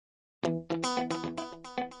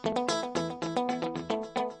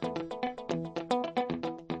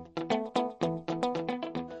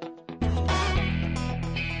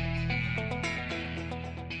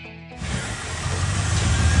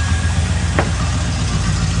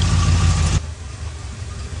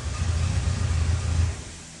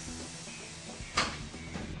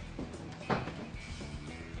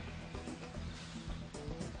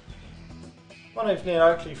My name's Neil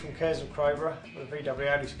Oakley from Crowborough. We're a VW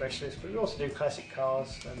Audi specialist, but we also do classic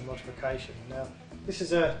cars and modification. Now, this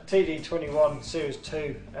is a TD21 Series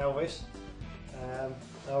 2 Elvis.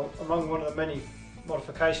 Now, among one of the many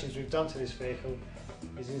modifications we've done to this vehicle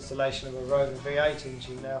is installation of a Rover V8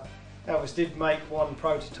 engine. Now, Elvis did make one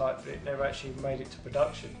prototype, but it never actually made it to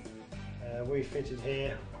production. We fitted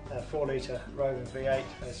here a 4-litre Rover V8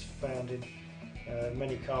 as found in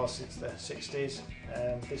many cars since the 60s.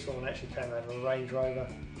 This one actually came out of a Range Rover.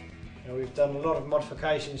 We've done a lot of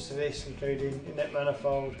modifications to this, including inlet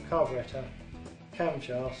manifold, carburettor,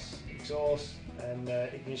 camshafts, exhaust and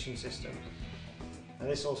ignition system. Now,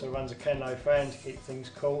 this also runs a Kenlo fan to keep things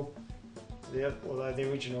cool, although the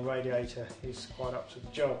original radiator is quite up to the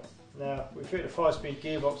job. Now, we fitted a 5-speed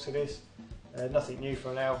gearbox to this. Nothing new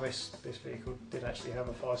for an Elvis. This vehicle did actually have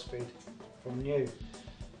a 5-speed from new.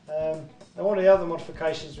 Now, one of the other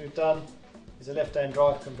modifications we've done is a left-hand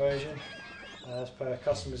drive conversion as per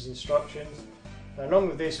customer's instructions. Now, along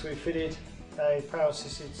with this, we've fitted a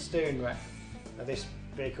power-assisted steering rack. Now, this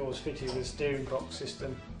vehicle was fitted with a steering box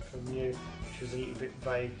system from new, which was a little bit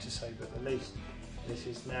vague to say but the least. This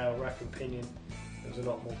is now rack and pinion. It was a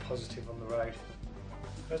lot more positive on the road.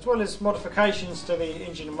 As well as modifications to the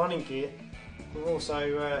engine and running gear, we've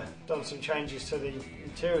also done some changes to the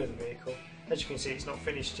interior of the vehicle. As you can see, it's not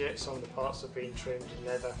finished yet. Some of the parts have been trimmed in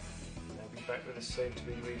leather. They'll be back with us soon to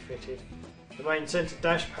be refitted. The main centre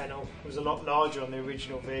dash panel was a lot larger on the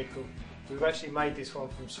original vehicle. We've actually made this one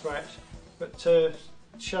from scratch, but to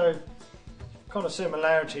show kind of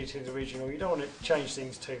similarity to the original, you don't want to change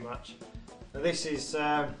things too much. Now, this is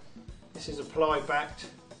a ply-backed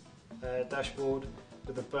dashboard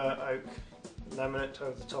with a burnt oak laminate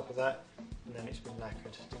over the top of that, and then it's been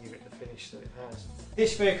lacquered to give it the finish that it has.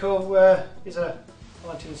 This vehicle is a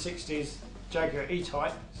 1960s Jaguar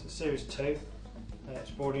E-Type. It's a Series 2.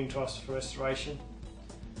 It's brought into us for restoration.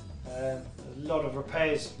 A lot of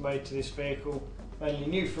repairs made to this vehicle, mainly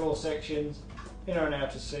new floor sections, inner and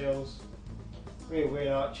outer seals, rear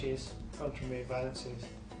wheel arches, front and rear balances,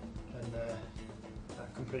 and a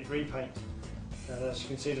complete repaint. As you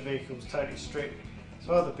can see, the vehicle was totally stripped,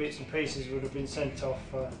 so other bits and pieces would have been sent off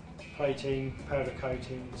for plating, powder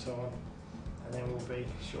coating and so on, and then will be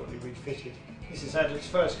shortly refitted. This has had its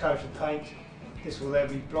first coat of paint. This will then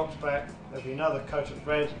be blocked back. There'll be another coat of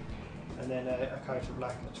red and then a coat of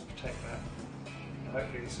lacquer to protect that. And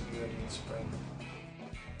hopefully this will be ready in spring.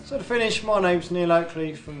 So to finish, my name's Neil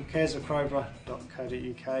Oakley from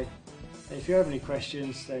caresofcrowborough.co.uk. If you have any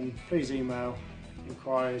questions, then please email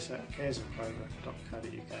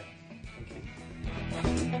inquiries@caresofcrowborough.co.uk.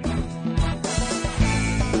 Thank you.